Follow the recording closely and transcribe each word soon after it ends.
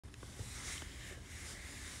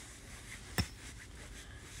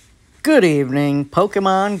Good evening,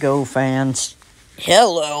 Pokemon Go fans.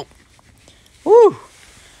 Hello. Woo!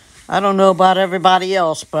 I don't know about everybody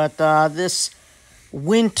else, but this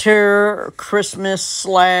winter Christmas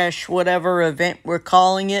 / whatever event we're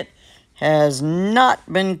calling it has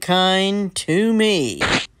not been kind to me.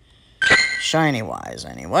 Shiny-wise,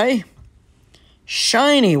 anyway.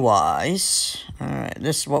 Shiny-wise, alright,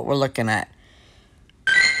 this is what we're looking at.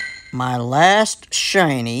 My last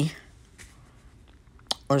shiny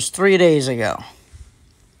was 3 days ago.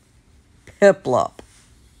 Piplup.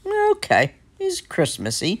 Okay, he's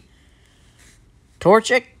Christmassy.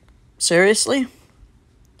 Torchic? Seriously?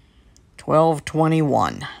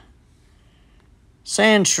 12.21.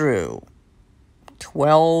 Sandshrew.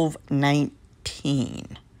 12.19.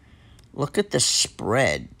 Look at the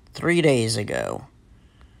spread. 3 days ago.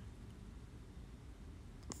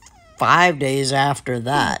 5 days after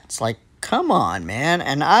that. It's like, come on, man.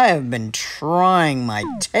 And I have been trying my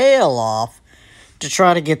tail off to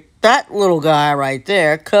try to get that little guy right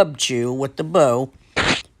there, Cubchoo with the bow,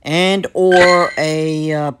 and or a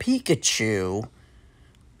Pikachu,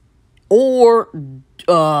 or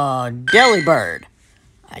Delibird.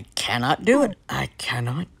 I cannot do it. I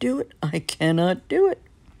cannot do it. I cannot do it.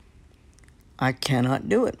 I cannot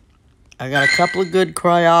do it. I got a couple of good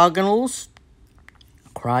cryogonals.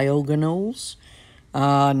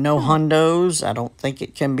 No hundos. I don't think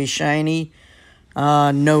it can be shiny.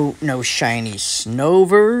 No shiny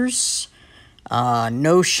Snovers.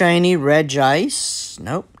 No shiny Regice.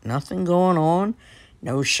 Nope, nothing going on.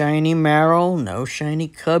 No shiny Marill. No shiny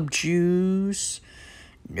Cubchoos.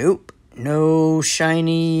 Nope. No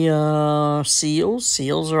shiny Seals.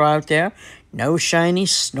 Seals are out there. No shiny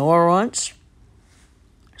Snorunts.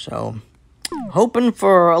 So, hoping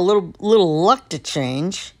for a little luck to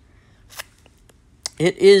change.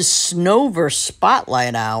 It is Snover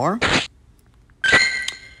Spotlight Hour.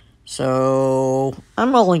 So,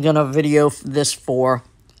 I'm only going to video this for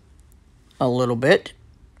a little bit.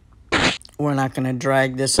 We're not going to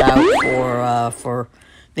drag this out for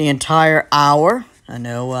the entire hour. I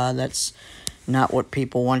know that's not what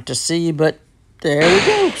people want to see, but there we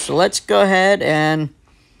go. So, let's go ahead and...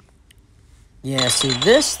 yeah, see,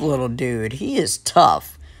 this little dude, he is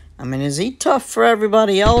tough. I mean, is he tough for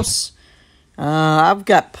everybody else? I've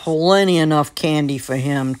got plenty enough candy for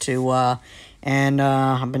him to, and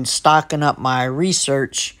I've been stocking up my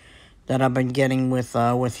research that I've been getting with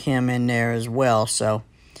him in there as well. So,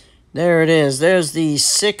 there it is. There's the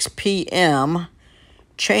 6 p.m.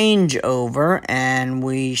 changeover, and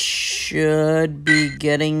we should be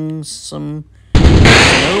getting some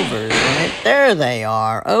Snovers, right? There they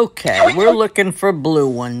are. Okay, we're looking for blue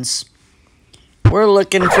ones. We're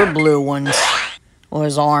looking for blue ones. Well,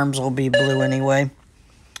 his arms will be blue anyway.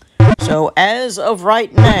 So, as of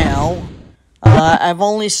right now, I've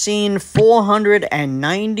only seen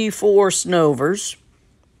 494 Snovers.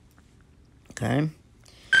 Okay.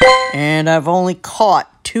 And I've only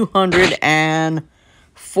caught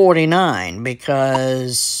 249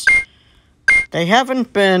 because they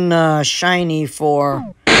haven't been shiny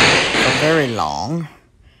for very long.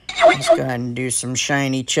 Let's go ahead and do some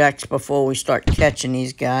shiny checks before we start catching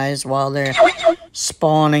these guys while they're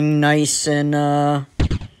spawning nice and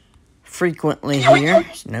frequently here.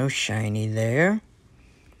 There's no shiny there.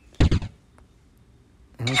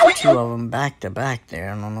 There's 2 of them back to back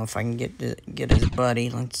there. I don't know if I can get his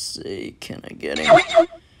buddy. Let's see. Can I get him?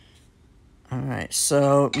 Alright,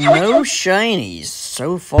 so no shinies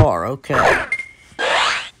so far. Okay.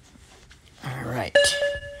 Alright.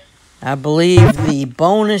 I believe the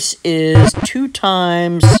bonus is 2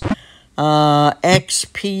 times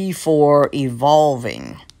XP for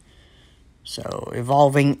evolving. So,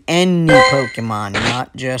 evolving any Pokemon,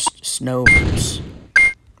 not just Snovers.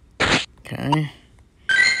 Okay.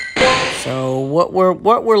 So, what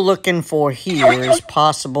we're looking for here is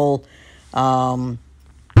possible XL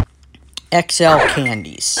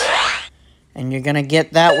candies. And you're going to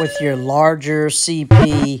get that with your larger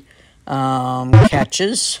CP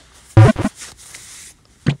catches.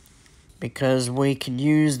 Because we could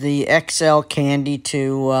use the XL candy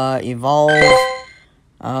to evolve,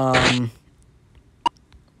 a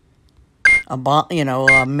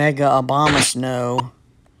Mega Abomasnow,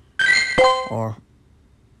 or,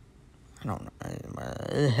 I don't know,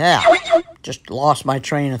 just lost my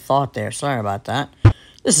train of thought there, sorry about that.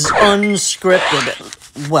 This is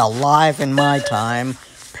unscripted, well, live in my time,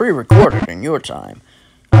 pre-recorded in your time.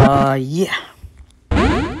 Yeah.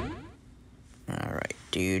 Alright,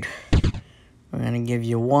 dude. We're going to give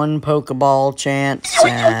you 1 Pokeball chance,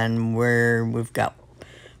 and we've got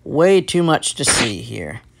way too much to see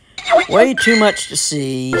here. Way too much to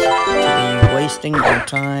see to be wasting our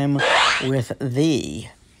time with thee.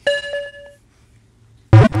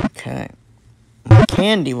 Okay.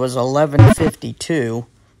 Candy was 11.52.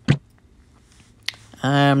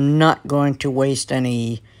 I'm not going to waste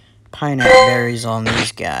any pineapple berries on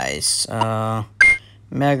these guys.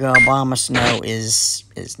 Mega Obama Snow is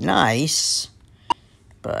nice,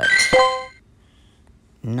 but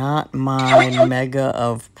not my mega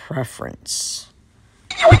of preference.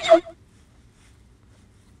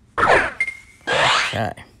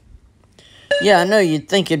 Okay. Yeah, I know you'd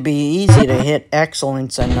think it'd be easy to hit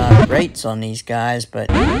excellence and rates on these guys, but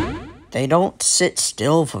they don't sit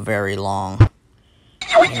still for very long.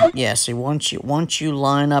 And yeah, see, once you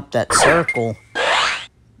line up that circle,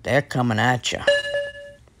 they're coming at you.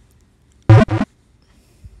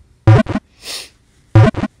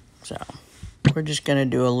 So we're just gonna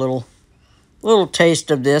do a little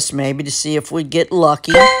taste of this, maybe to see if we get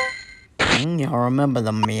lucky. Y'all remember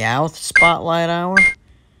the Meowth Spotlight Hour?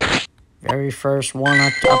 Very first one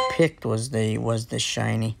I picked was the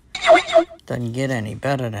shiny. Doesn't get any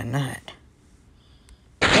better than that.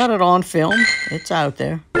 Got it on film. It's out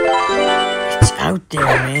there. It's out there,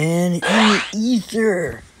 man. In the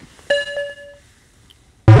ether.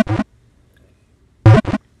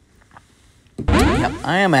 Yep,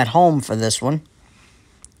 I am at home for this one.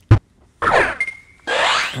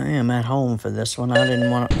 I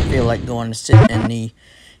didn't feel like going to sit in the...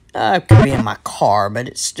 it could be in my car, but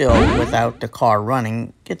it's still, without the car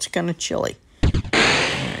running, it's kind of chilly.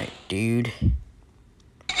 Alright, dude.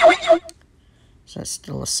 Is that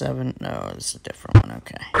still a 7? No, this is a different one.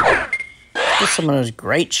 Okay. Get some of those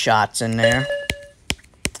great shots in there.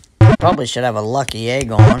 Probably should have a lucky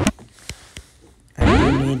egg on. I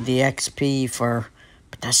do need the XP for...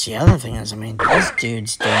 But that's the other thing is, I mean, these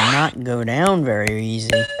dudes do not go down very easy.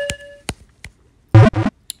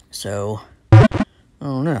 So,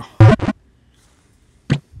 oh no.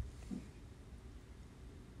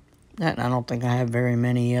 I don't think I have very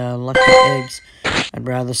many lucky eggs. I'd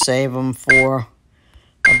rather save them for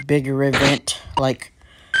a bigger event like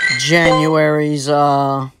January's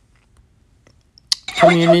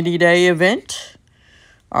Community Day event.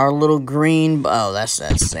 Our little green... Oh, that's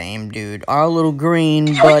that same dude. Our little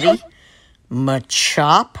green buddy,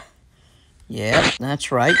 Machop. Yep,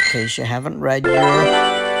 that's right, in case you haven't read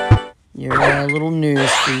your little news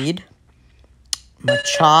feed.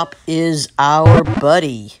 Machop is our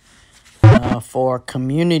buddy for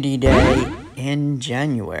Community Day in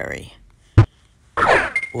January.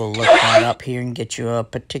 We'll look that up here and get you a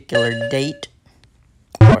particular date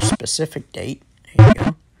or specific date. There you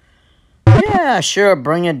go. Yeah, sure.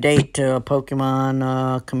 Bring a date to a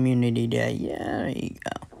Pokemon Community Day. Yeah, there you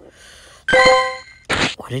go.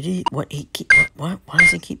 Why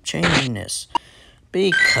does he keep changing this?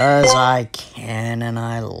 Because I can and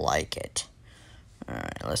I like it.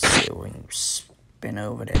 Alright, let's see if we can spin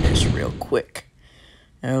over to this real quick.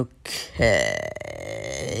 Okay.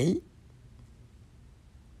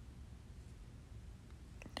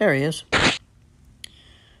 There he is.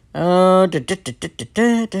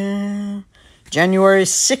 January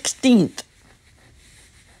 16th,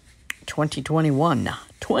 2021.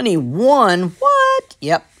 21? What?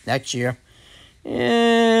 Yep, next year.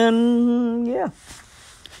 And yeah.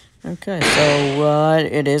 Okay, so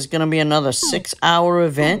it is going to be another 6-hour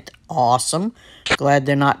event. Awesome. Glad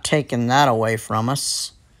they're not taking that away from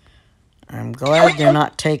us. I'm glad they're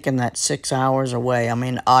not taking that 6 hours away. I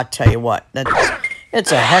mean, I'll tell you what,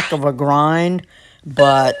 it's a heck of a grind,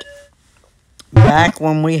 but back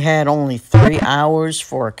when we had only 3 hours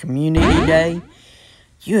for a community day,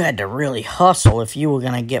 you had to really hustle if you were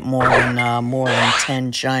going to get more than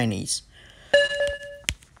 10 shinies.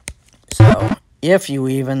 So, if you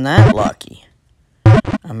even that lucky.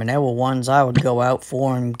 I mean, there were ones I would go out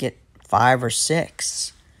for and get 5 or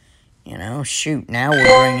 6. You know, shoot, now we're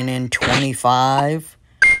bringing in 25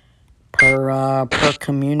 per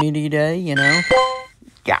community day, you know.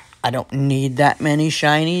 Yeah, I don't need that many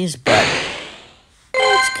shinies, but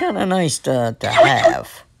it's kind of nice to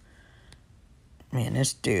have. Man,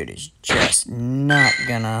 this dude is just not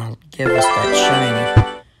gonna give us that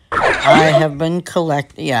shiny. I have been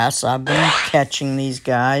collecting, yes, I've been catching these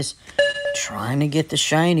guys, trying to get the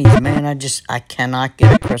shinies. Man, I cannot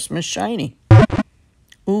get a Christmas shiny.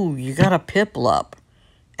 Ooh, you got a Piplup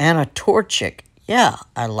and a Torchic. Yeah,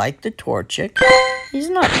 I like the Torchic. He's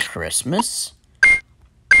not Christmas.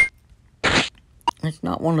 It's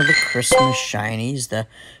not one of the Christmas shinies. The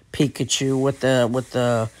Pikachu with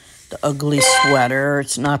the ugly sweater.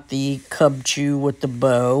 It's not the Cubchoo with the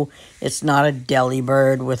bow. It's not a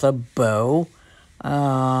Delibird with a bow.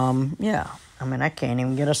 Yeah, I mean, I can't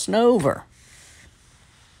even get a Snover.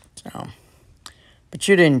 So, but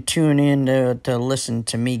you didn't tune in to listen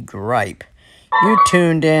to me gripe. You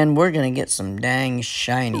tuned in. We're going to get some dang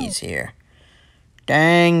shinies here.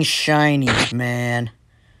 Dang shinies, man.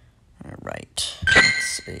 All right.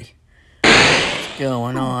 Let's see. What's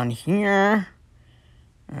going on here?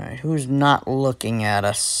 All right. Who's not looking at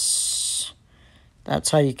us?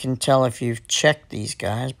 That's how you can tell if you've checked these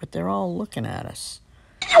guys, but they're all looking at us.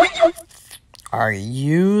 Are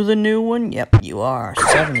you the new one? Yep, you are.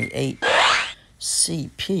 78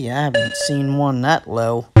 CP. I haven't seen one that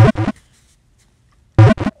low.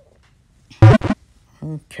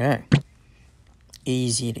 Okay.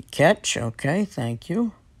 Easy to catch. Okay, thank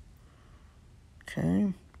you.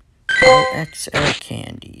 Okay. No XL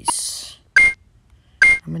candies.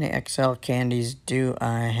 How many XL candies do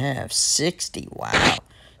I have? 60. Wow.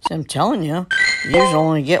 So I'm telling you, you usually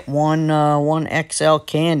only get one XL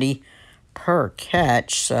candy per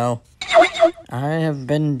catch, so I have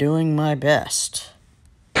been doing my best.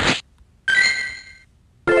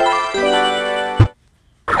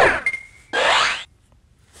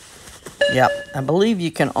 Yep, I believe you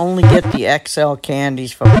can only get the XL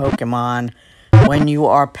candies for Pokemon when you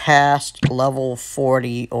are past level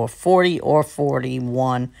 40 or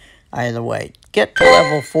 41, either way. Get to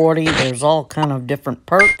level 40, there's all kind of different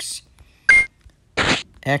perks.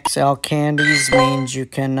 XL candies means you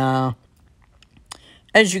can,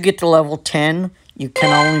 as you get to level 10, you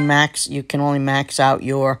can only max out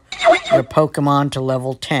your Pokemon to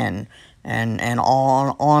level 10 and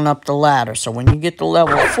on up the ladder. So when you get to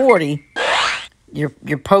level 40, your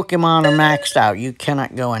Pokemon are maxed out. You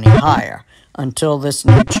cannot go any higher until this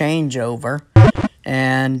new changeover.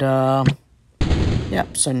 And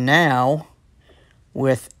yep, so now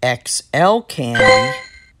with XL candy,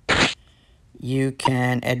 you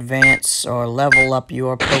can advance or level up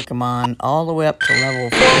your Pokemon all the way up to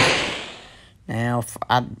level 50. Now,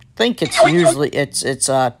 I think it's usually, it's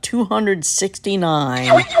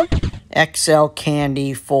 269 XL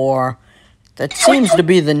candy for, that seems to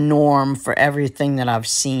be the norm for everything that I've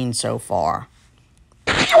seen so far.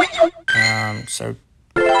 So,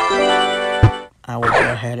 I will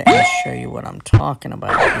go ahead and show you what I'm talking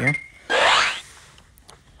about here.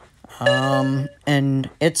 And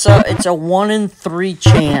it's a 1 in 3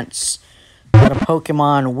 chance that a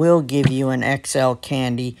Pokemon will give you an XL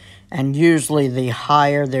candy, and usually the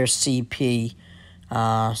higher their CP.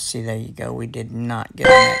 See, there you go. We did not get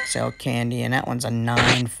an XL candy, and that one's a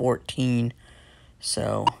 914.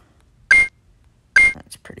 So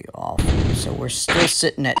that's pretty awful. So we're still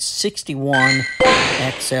sitting at 61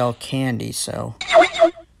 XL candy. So all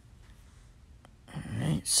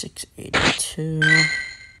right, 682.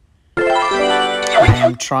 I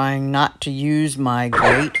am trying not to use my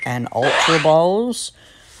Great and Ultra Balls.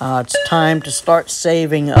 It's time to start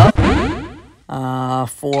saving up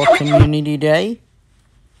for Community Day.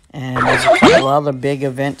 And there's a couple other big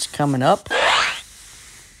events coming up.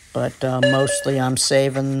 But mostly I'm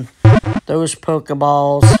saving those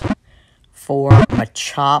Pokeballs for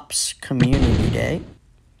Machops Community Day.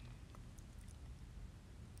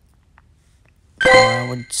 So I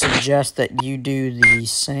would suggest that you do the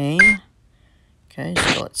same. Okay,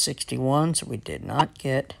 still at 61, so we did not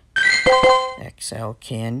get XL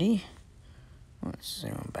candy. Let's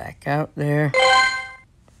zoom back out there.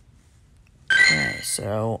 Okay,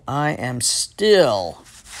 so I am still,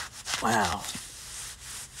 wow,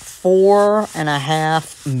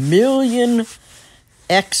 4.5 million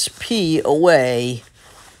XP away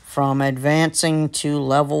from advancing to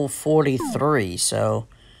level 43. So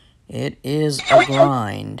it is a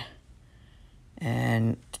grind.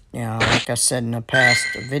 And, you know, like I said in the past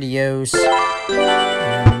videos,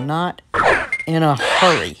 I'm not in a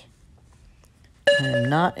hurry. I'm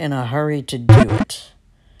not in a hurry to do it.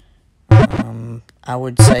 I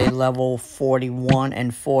would say level 41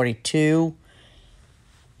 and 42.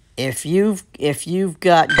 If you've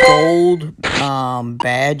got gold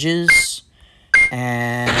badges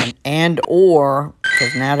and or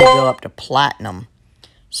because now they go up to platinum.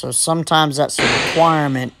 So sometimes that's a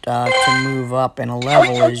requirement to move up in a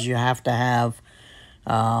level is you have to have,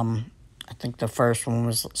 I think the first one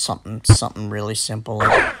was something really simple,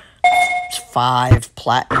 like 5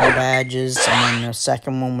 platinum badges, and then the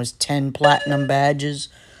second one was 10 platinum badges.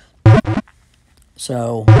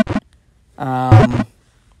 So,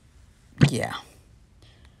 yeah.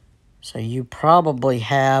 So you probably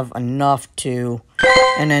have enough to,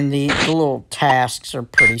 and then the little tasks are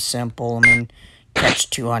pretty simple. I mean, catch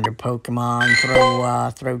 200 Pokemon,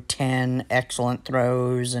 throw 10 excellent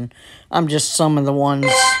throws, and I'm just some of the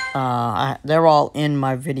ones, they're all in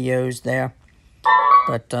my videos there.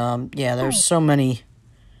 But yeah, there's so many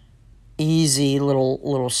easy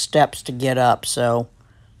little steps to get up. So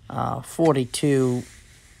 42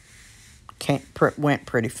 went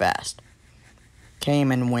pretty fast.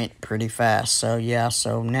 Came and went pretty fast. So yeah,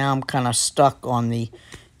 so now I'm kind of stuck on the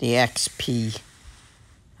XP.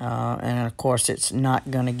 And of course, it's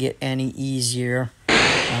not going to get any easier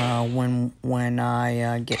when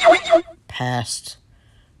I get past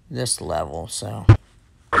this level. So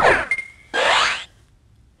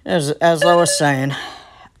as I was saying,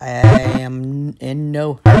 I am in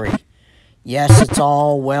no hurry. Yes, it's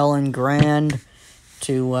all well and grand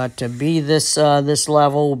to be this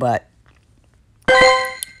level, but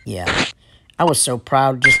yeah, I was so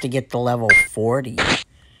proud just to get to level 40.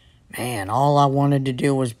 Man, all I wanted to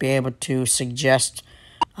do was be able to suggest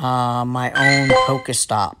my own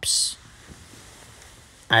Pokestops.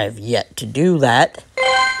 I have yet to do that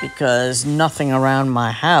because nothing around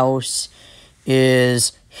my house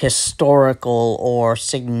is historical or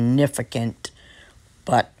significant.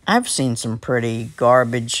 But I've seen some pretty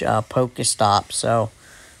garbage Pokestops, so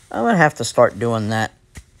I'm going to have to start doing that.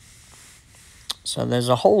 So there's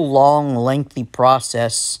a whole long, lengthy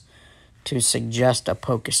process to suggest a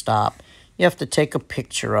Pokestop. You have to take a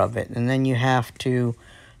picture of it, and then you have to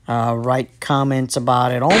write comments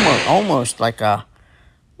about it, almost like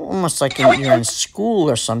you're in school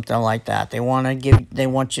or something like that. They want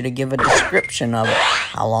you to give a description of it.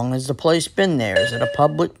 How long has the place been there? Is it a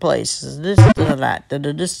public place? Is this that?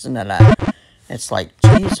 This and that? It's like,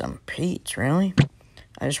 geez, I'm Pete, really?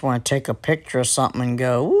 I just want to take a picture of something and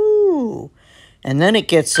go, ooh. And then it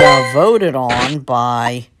gets voted on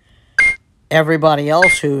by everybody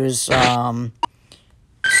else who is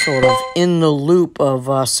sort of in the loop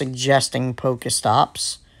of suggesting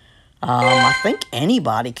Pokestops. I think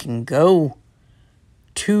anybody can go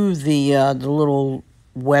to the little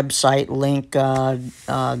website link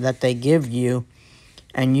that they give you,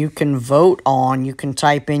 and you can vote on, you can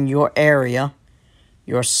type in your area,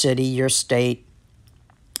 your city, your state,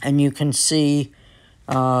 and you can see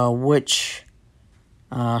which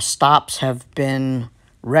stops have been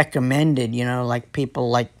recommended, you know, like people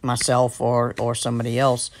like myself or somebody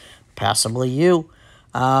else, possibly you,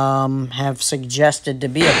 have suggested to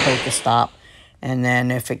be a Pokestop. And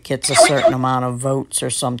then if it gets a certain amount of votes or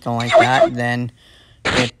something like that, then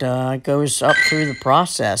it goes up through the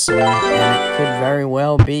process, and it could very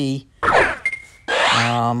well be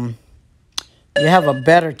you have a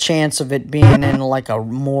better chance of it being in like a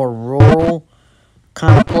more rural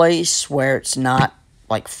kind of place where it's not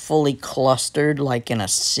like fully clustered like in a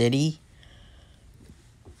city.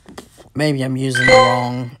 Maybe I'm using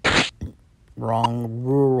the wrong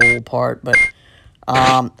rural part, but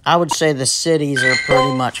I would say the cities are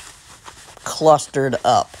pretty much clustered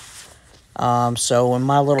up. So in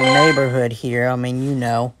my little neighborhood here, I mean, you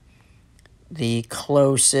know, the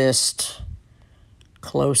closest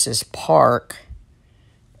park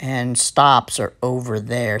and stops are over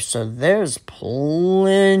there. So there's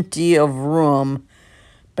plenty of room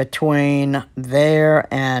between there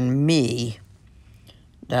and me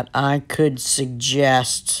that I could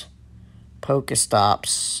suggest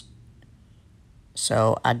Pokestops.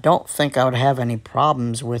 So I don't think I would have any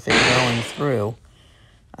problems with it going through.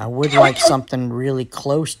 I would like something really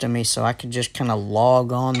close to me so I could just kind of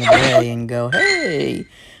log on the day and go, hey,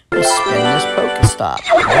 let's spin this Pokestop.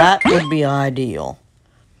 That would be ideal.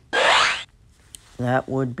 That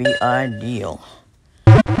would be ideal.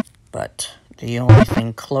 But the only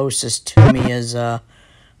thing closest to me is a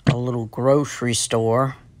little grocery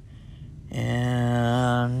store.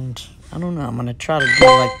 And I don't know, I'm going to try to do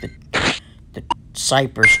like the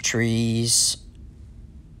cypress trees.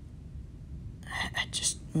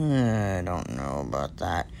 I don't know about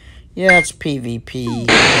that. Yeah, it's PvP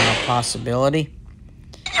possibility.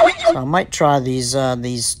 So I might try this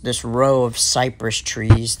row of cypress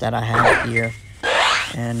trees that I have here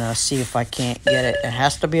and see if I can't get it. It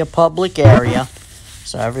has to be a public area,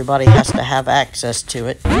 so everybody has to have access to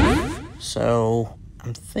it. So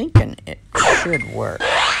I'm thinking it should work.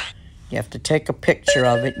 You have to take a picture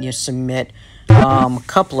of it and you submit a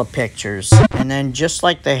couple of pictures, and then just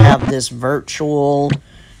like they have this virtual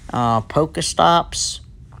Pokestops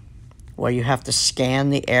where you have to scan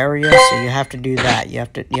the area, so you have to do that. You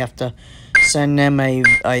have to send them a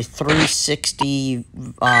 360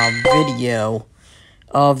 video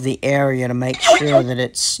of the area to make sure that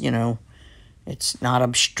it's, you know, it's not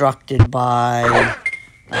obstructed by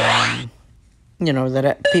you know,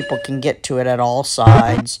 that people can get to it at all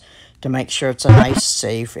sides, to make sure it's a nice,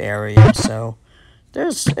 safe area. So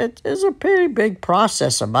it is a pretty big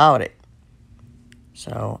process about it.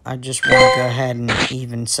 So I just want to go ahead and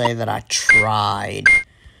even say that I tried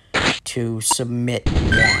to submit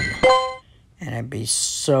one. And it'd be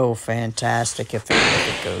so fantastic if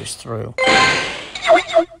it goes through.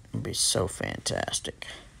 It'd be so fantastic.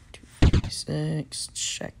 256,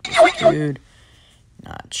 check this dude.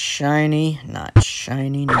 Not shiny, not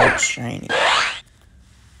shiny, not shiny.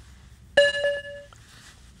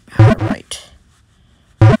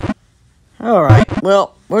 Alright,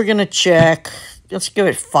 well, we're gonna check. Let's give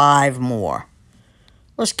it 5 more.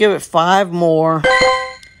 Let's give it 5 more.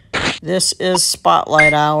 This is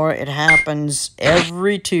Spotlight Hour. It happens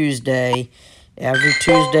every Tuesday. Every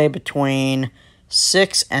Tuesday between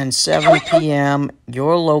 6 and 7 p.m.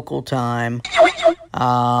 your local time.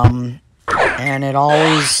 And it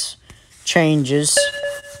always changes.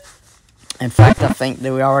 In fact, I think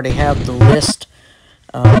that we already have the list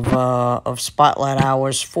of Spotlight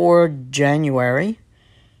Hours for January.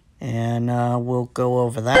 And we'll go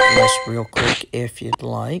over that list real quick if you'd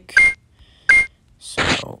like.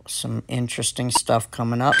 So, some interesting stuff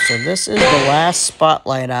coming up. So, this is the last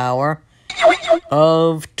Spotlight Hour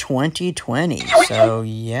of 2020. So,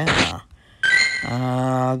 yeah.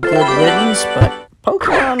 Good riddance, but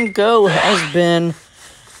Pokemon Go has been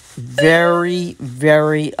very,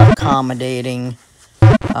 very accommodating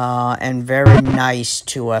and very nice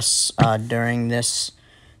to us during this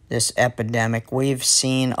epidemic. We've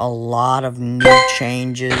seen a lot of new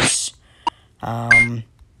changes.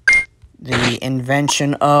 The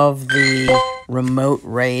invention of the remote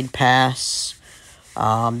raid pass,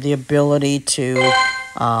 the ability to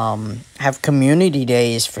have community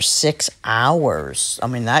days for 6 hours. I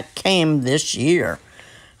mean, that came this year.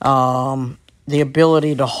 The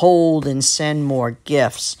ability to hold and send more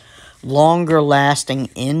gifts. Longer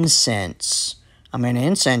lasting incense. I mean,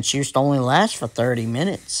 incense used to only last for 30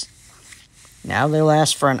 minutes. Now they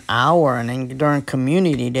last for an hour, and then during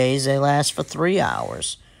community days, they last for 3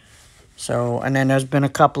 hours. So, and then there's been a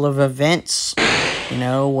couple of events, you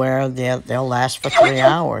know, where they'll last for 3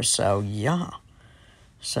 hours. So, yeah.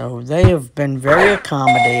 So, they have been very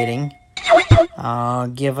accommodating,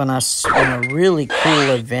 giving us, you know, really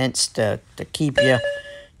cool events to keep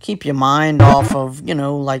your mind off of, you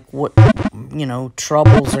know, like what, you know,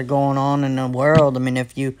 troubles are going on in the world. I mean,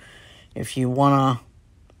 if you want to,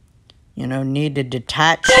 you know, need to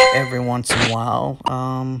detach every once in a while,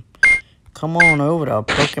 come on over to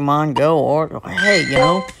Pokemon Go, or, hey, you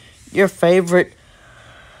know, your favorite,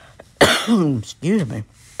 excuse me,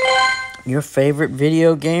 your favorite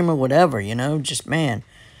video game or whatever, you know, just, man,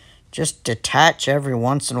 just detach every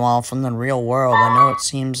once in a while from the real world. I know it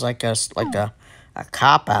seems like a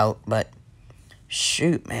cop-out, but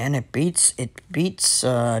shoot, man, it beats, you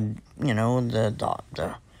know,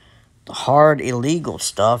 the hard illegal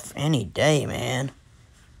stuff any day, man,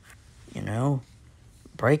 you know.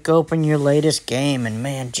 Break open your latest game and,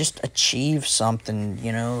 man, just achieve something,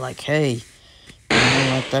 you know, like, hey, you know,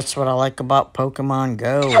 like, that's what I like about Pokemon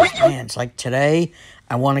Go. Is, man, it's like today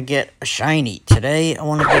I want to get a shiny. Today I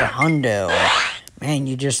want to get a hundo. Man,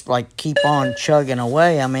 you just, like, keep on chugging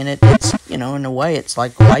away. I mean, it's, you know, in a way, it's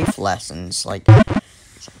like life lessons. Like,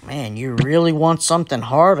 it's like, man, you really want something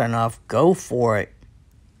hard enough, go for it.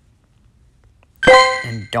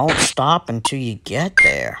 And don't stop until you get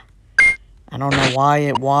there. I don't know why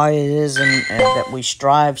it is that we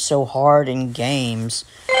strive so hard in games,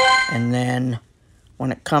 and then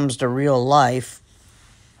when it comes to real life,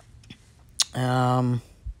 you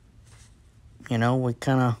know, we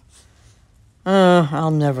kind of,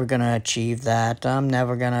 I'm never gonna achieve that. I'm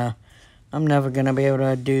never gonna be able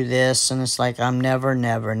to do this, and it's like I'm never,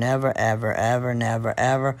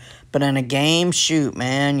 ever. But in a game, shoot,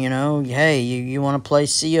 man, you know, hey, you want to play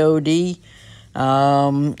COD?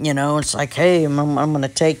 You know, it's like, hey, I'm going to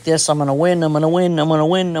take this, I'm going to win.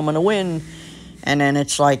 And then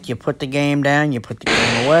it's like you put the game down, you put the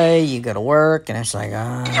game away, you go to work, and it's like,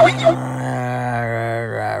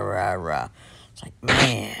 It's like,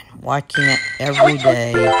 man, why can't every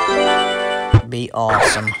day be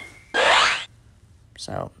awesome?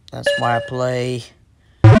 So, that's why I play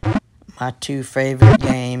my 2 favorite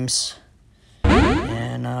games.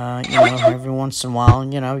 And, you know, every once in a while,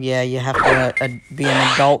 you know, yeah, you have to be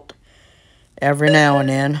an adult every now and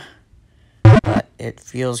then. But it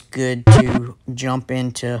feels good to jump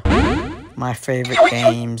into my favorite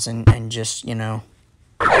games and just, you know,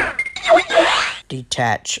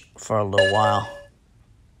 detach for a little while.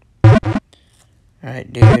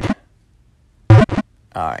 Alright, dude.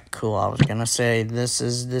 Alright, cool. I was gonna say, this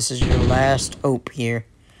is your last hope here.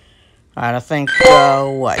 Alright, I think,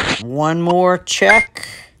 what, one more check?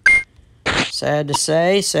 Sad to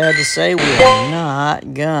say, we're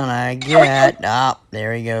not gonna get... Ah,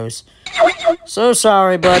 there he goes. So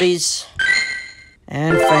sorry, buddies.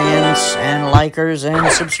 And fans, and likers,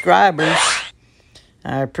 and subscribers.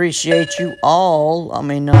 I appreciate you all. I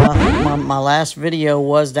mean, my last video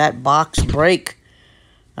was that box break.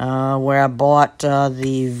 Where I bought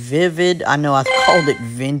the Vivid... I know I called it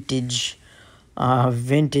Vintage.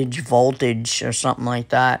 Vintage Voltage or something like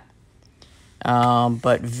that.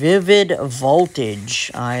 But Vivid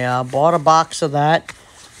Voltage. I bought a box of that,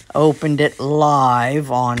 opened it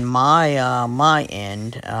live on my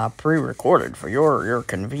end, pre-recorded for your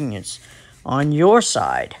convenience on your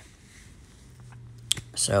side.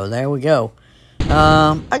 So there we go.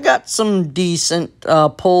 I got some decent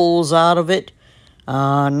pulls out of it.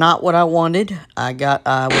 Not what I wanted. I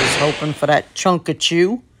was hoping for that chunk of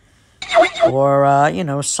chew, or you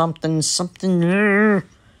know, something.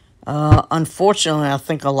 Unfortunately, I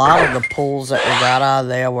think a lot of the pulls that we got out of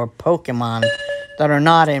there were Pokemon that are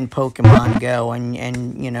not in Pokemon Go.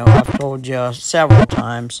 And you know, I've told you several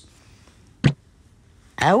times,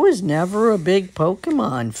 I was never a big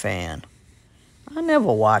Pokemon fan. I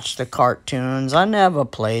never watched the cartoons. I never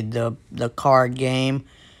played the card game.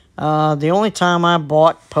 The only time I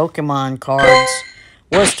bought Pokemon cards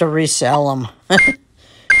was to resell them.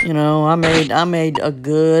 You know, I made a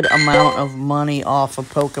good amount of money off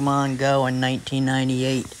of Pokémon Go in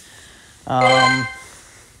 1998.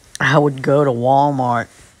 I would go to Walmart.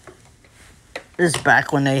 This is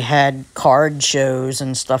back when they had card shows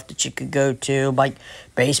and stuff that you could go to, like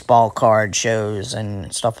baseball card shows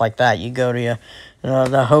and stuff like that. You go to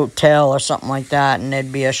the hotel or something like that, and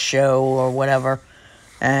there'd be a show or whatever,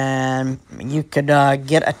 and you could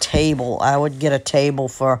get a table. I would get a table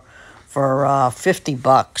for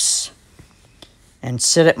 $50 and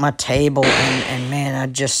sit at my table, and man,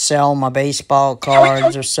 I'd just sell my baseball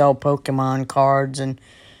cards or sell Pokemon cards. And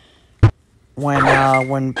when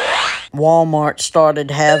Walmart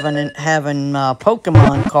started having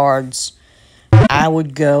Pokemon cards, I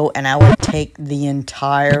would go and I would take the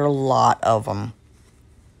entire lot of them.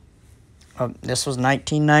 This was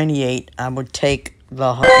 1998. I would take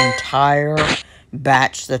the entire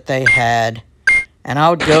batch that they had, and I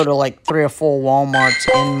would go to like 3 or 4 Walmarts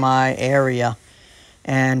in my area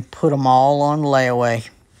and put them all on layaway.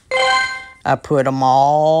 I put them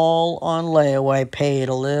all on layaway, paid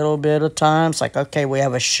a little bit of time. It's like, okay, we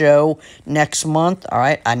have a show next month. All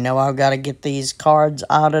right, I know I've got to get these cards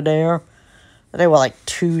out of there. They were like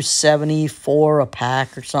 $2.74 a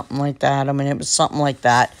pack or something like that. I mean, it was something like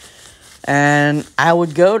that. And I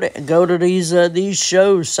would go to these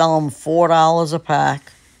shows, sell them $4 a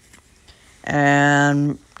pack.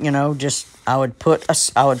 And you know, just I would put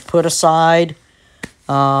aside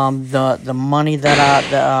the money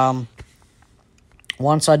that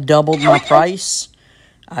once I doubled my price,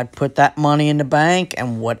 I'd put that money in the bank,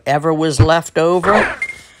 and whatever was left over,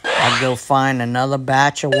 I'd go find another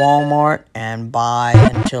batch of Walmart and buy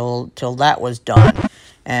until that was done.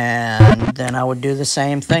 And then I would do the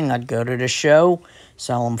same thing. I'd go to the show,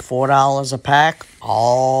 sell them $4 a pack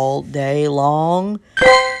all day long.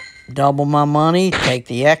 Double my money, take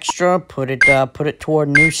the extra, put it toward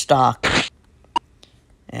new stock.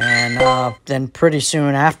 And then pretty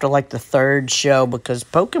soon after, like the 3rd show, because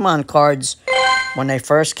Pokemon cards, when they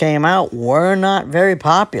first came out, were not very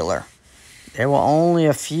popular. There were only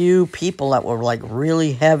a few people that were like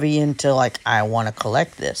really heavy into like, I want to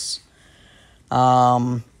collect this.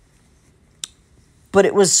 But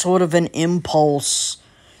it was sort of an impulse.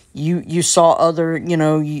 You saw other, you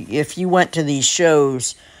know, if you went to these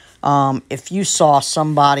shows, if you saw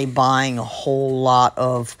somebody buying a whole lot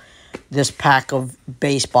of this pack of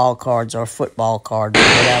baseball cards or football cards or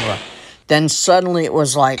whatever, then suddenly it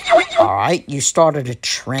was like, all right, you started a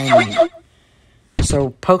trend.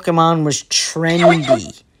 So Pokemon was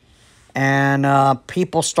trendy. And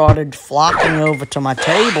people started flocking over to my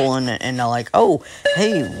table, and they're like, oh,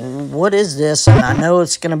 hey, what is this? And I know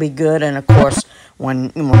it's going to be good. And, of course,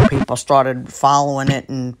 when people started following it,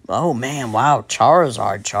 and, oh, man, wow,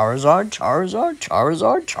 Charizard.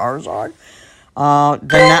 Then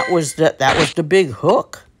that was the big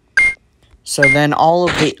hook. So then all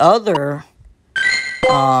of the other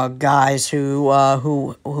guys who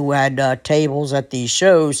had tables at these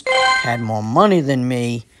shows had more money than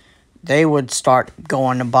me. They would start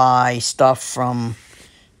going to buy stuff from,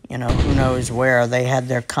 you know, who knows where. They had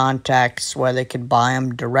their contacts where they could buy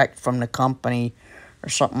them direct from the company or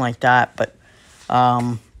something like that. But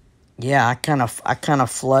yeah, I kind of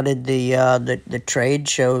flooded the trade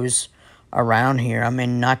shows around here. I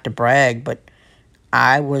mean, not to brag, but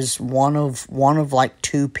I was one of like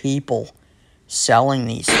 2 people selling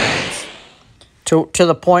these things. to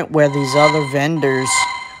the point where these other vendors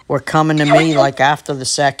were coming to me like after the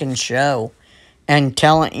second show and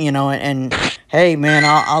telling, you know, and hey man,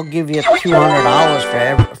 I'll give you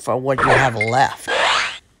 $200 for what you have left.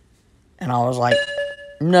 And I was like,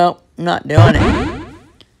 nope, not doing it.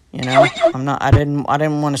 You know, I didn't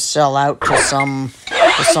want to sell out to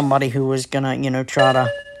somebody who was gonna, you know, try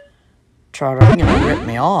to rip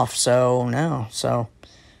me off. So no, so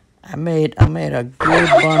I made a good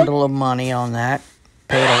bundle of money on that.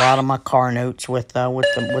 Paid a lot of my car notes with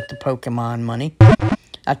the Pokemon money.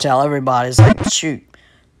 I tell everybody, it's like, shoot,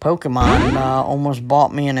 Pokemon almost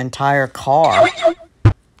bought me an entire car.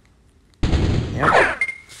 Yep.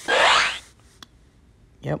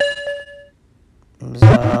 Yep. It was,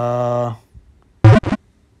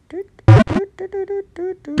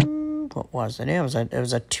 what was it? It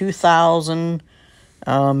was a 2000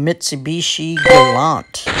 Mitsubishi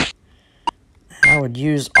Galant. I would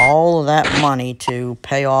use all of that money to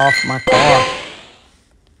pay off my car.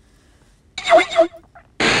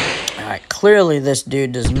 Alright, clearly this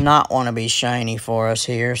dude does not want to be shiny for us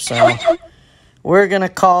here, so we're going to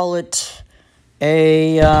call it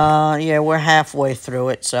a, yeah, we're halfway through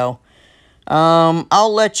it, so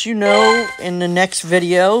I'll let you know in the next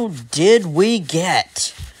video, did we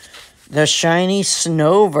get the shiny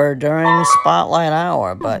Snover during Spotlight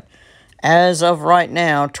Hour? But as of right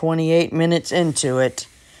now, 28 minutes into it,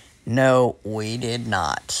 no, we did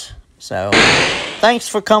not. So, thanks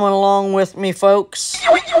for coming along with me, folks.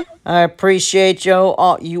 I appreciate you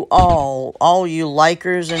all you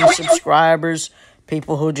likers and subscribers,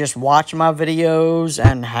 people who just watch my videos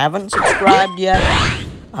and haven't subscribed yet.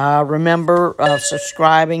 Remember,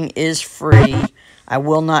 subscribing is free. I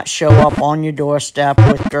will not show up on your doorstep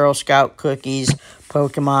with Girl Scout cookies,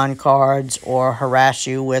 Pokemon cards, or harass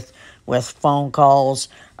you with phone calls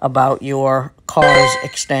about your car's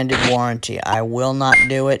extended warranty. I will not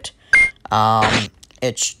do it.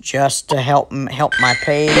 It's just to help my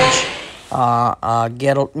page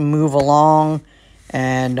move along,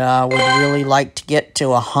 and would really like to get to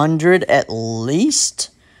 100 at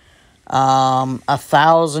least.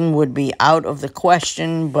 1,000 would be out of the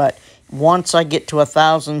question, but once I get to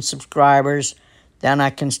 1,000 subscribers, then I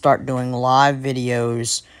can start doing live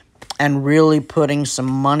videos and really putting some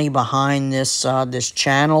money behind this this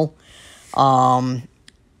channel.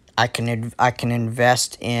 I can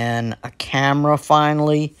invest in a camera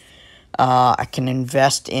finally. I can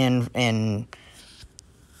invest in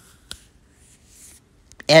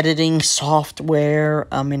editing software.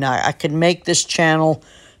 I mean, I could make this channel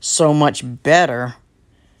so much better,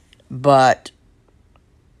 but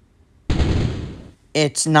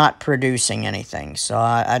it's not producing anything, so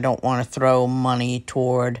I don't want to throw money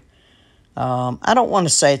toward, I don't want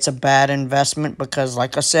to say it's a bad investment, because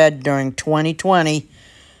like I said, during 2020,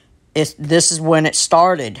 this is when it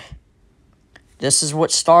started. This is what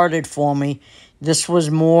started for me. This was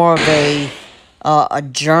more of a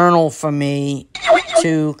journal for me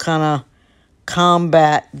to kind of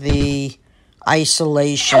combat the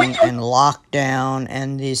isolation and lockdown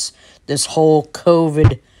and this whole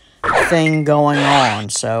COVID thing going on.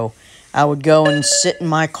 So I would go and sit in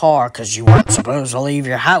my car, because you weren't supposed to leave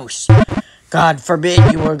your house. God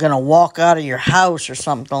forbid you were going to walk out of your house or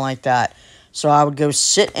something like that. So I would go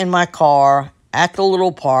sit in my car at the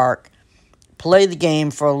little park, play the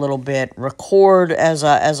game for a little bit, record as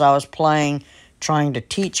I was playing, trying to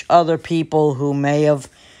teach other people who may have,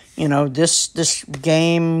 you know, this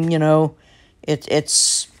game, you know, it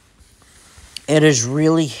has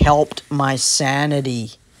really helped my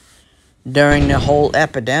sanity during the whole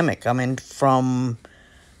epidemic. I mean, from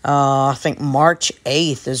I think March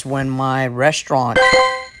 8th is when my restaurant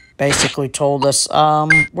basically told us,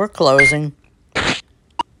 we're closing.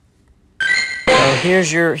 So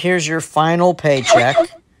here's your final paycheck,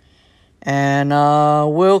 and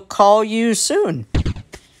we'll call you soon.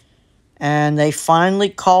 And they finally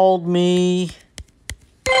called me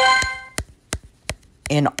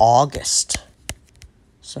in August.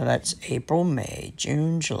 So that's April, May,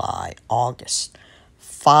 June, July, August.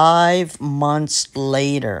 5 months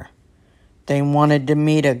later, they wanted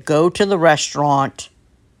me to go to the restaurant,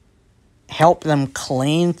 help them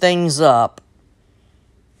clean things up,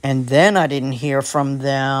 and then I didn't hear from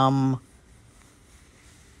them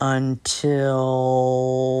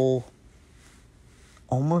until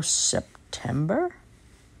almost September?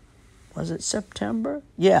 Was it September?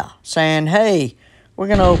 Yeah, saying, hey, we're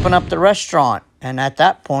going to open up the restaurant. And at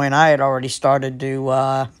that point, I had already started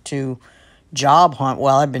to job hunt.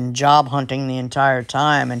 Well, I've been job hunting the entire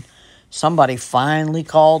time, and somebody finally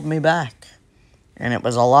called me back. And it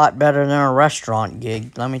was a lot better than a restaurant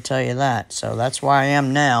gig, let me tell you that. So that's where I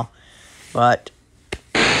am now. But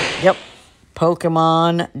yep,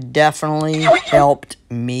 Pokemon definitely helped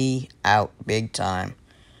me out big time.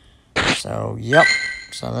 So, yep.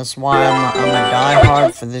 So that's why I'm a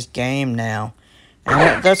diehard for this game now.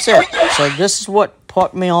 And that's it. So this is what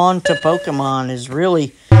put me on to Pokemon is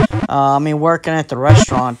really, working at the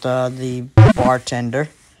restaurant, the bartender.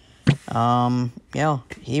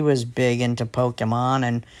 He was big into Pokemon,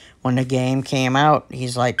 and when the game came out,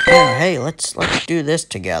 he's like, yeah, hey, let's do this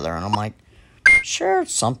together. And I'm like, sure,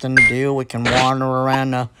 it's something to do. We can wander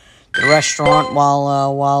around the restaurant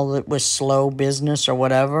while it was slow business or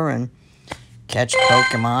whatever, and catch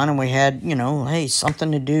Pokemon, and we had, hey,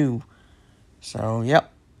 something to do. So, yep.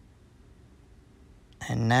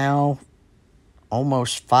 And now,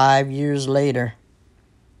 almost 5 years later,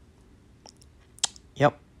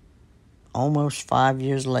 yep, almost 5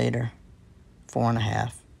 years later,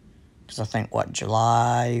 4.5, because I think,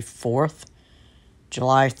 July 4th?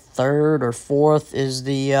 July 3rd or 4th is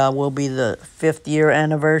will be the 5th year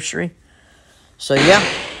anniversary. So, yeah,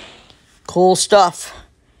 cool stuff.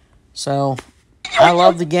 So, I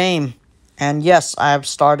love the game. And yes, I've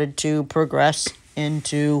started to progress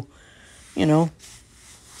into, I'm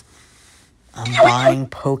buying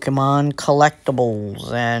Pokemon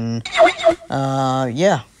collectibles. And,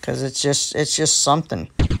 yeah, because it's just something.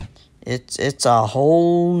 It's a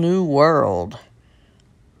whole new world.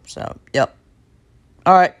 So, yep.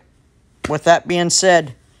 All right. With that being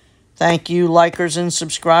said, thank you, likers and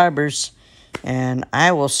subscribers. And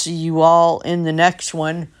I will see you all in the next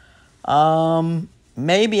one.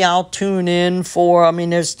 Maybe I'll tune in for,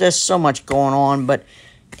 there's so much going on, but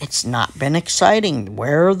it's not been exciting.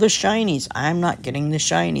 Where are the shinies? I'm not getting the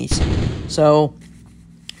shinies. So,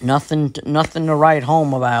 nothing to write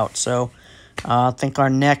home about. So, I think our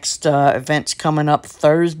next event's coming up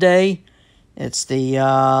Thursday. It's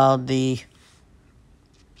it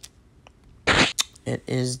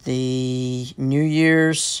is the New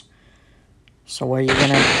Year's. So where you're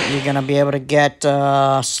gonna be able to get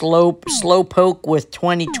Slowpoke with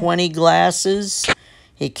 2020 glasses.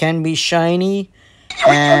 He can be shiny,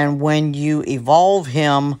 and when you evolve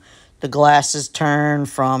him, the glasses turn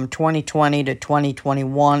from 2020 to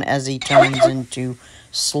 2021 as he turns into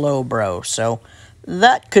Slowbro. So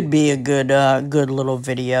that could be a good little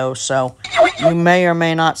video. So you may or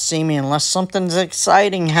may not see me unless something's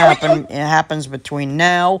exciting happens between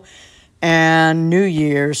now and New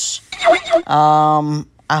Year's. I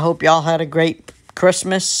hope y'all had a great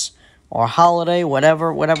Christmas or holiday,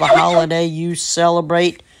 whatever holiday you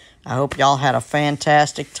celebrate. I hope y'all had a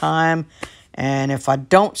fantastic time. And if I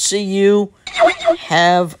don't see you,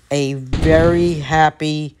 have a very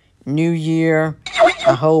happy New Year.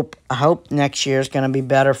 I hope next year is going to be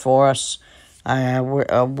better for us.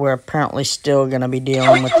 We're apparently still going to be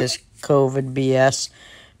dealing with this COVID BS,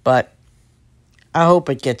 but I hope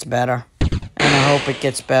it gets better. And I hope it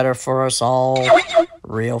gets better for us all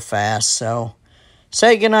real fast. So,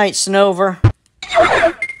 say goodnight, Snover.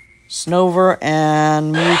 Snover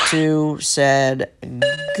and Mewtwo said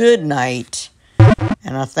good night.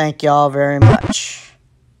 And I thank y'all very much.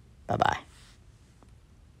 Bye-bye.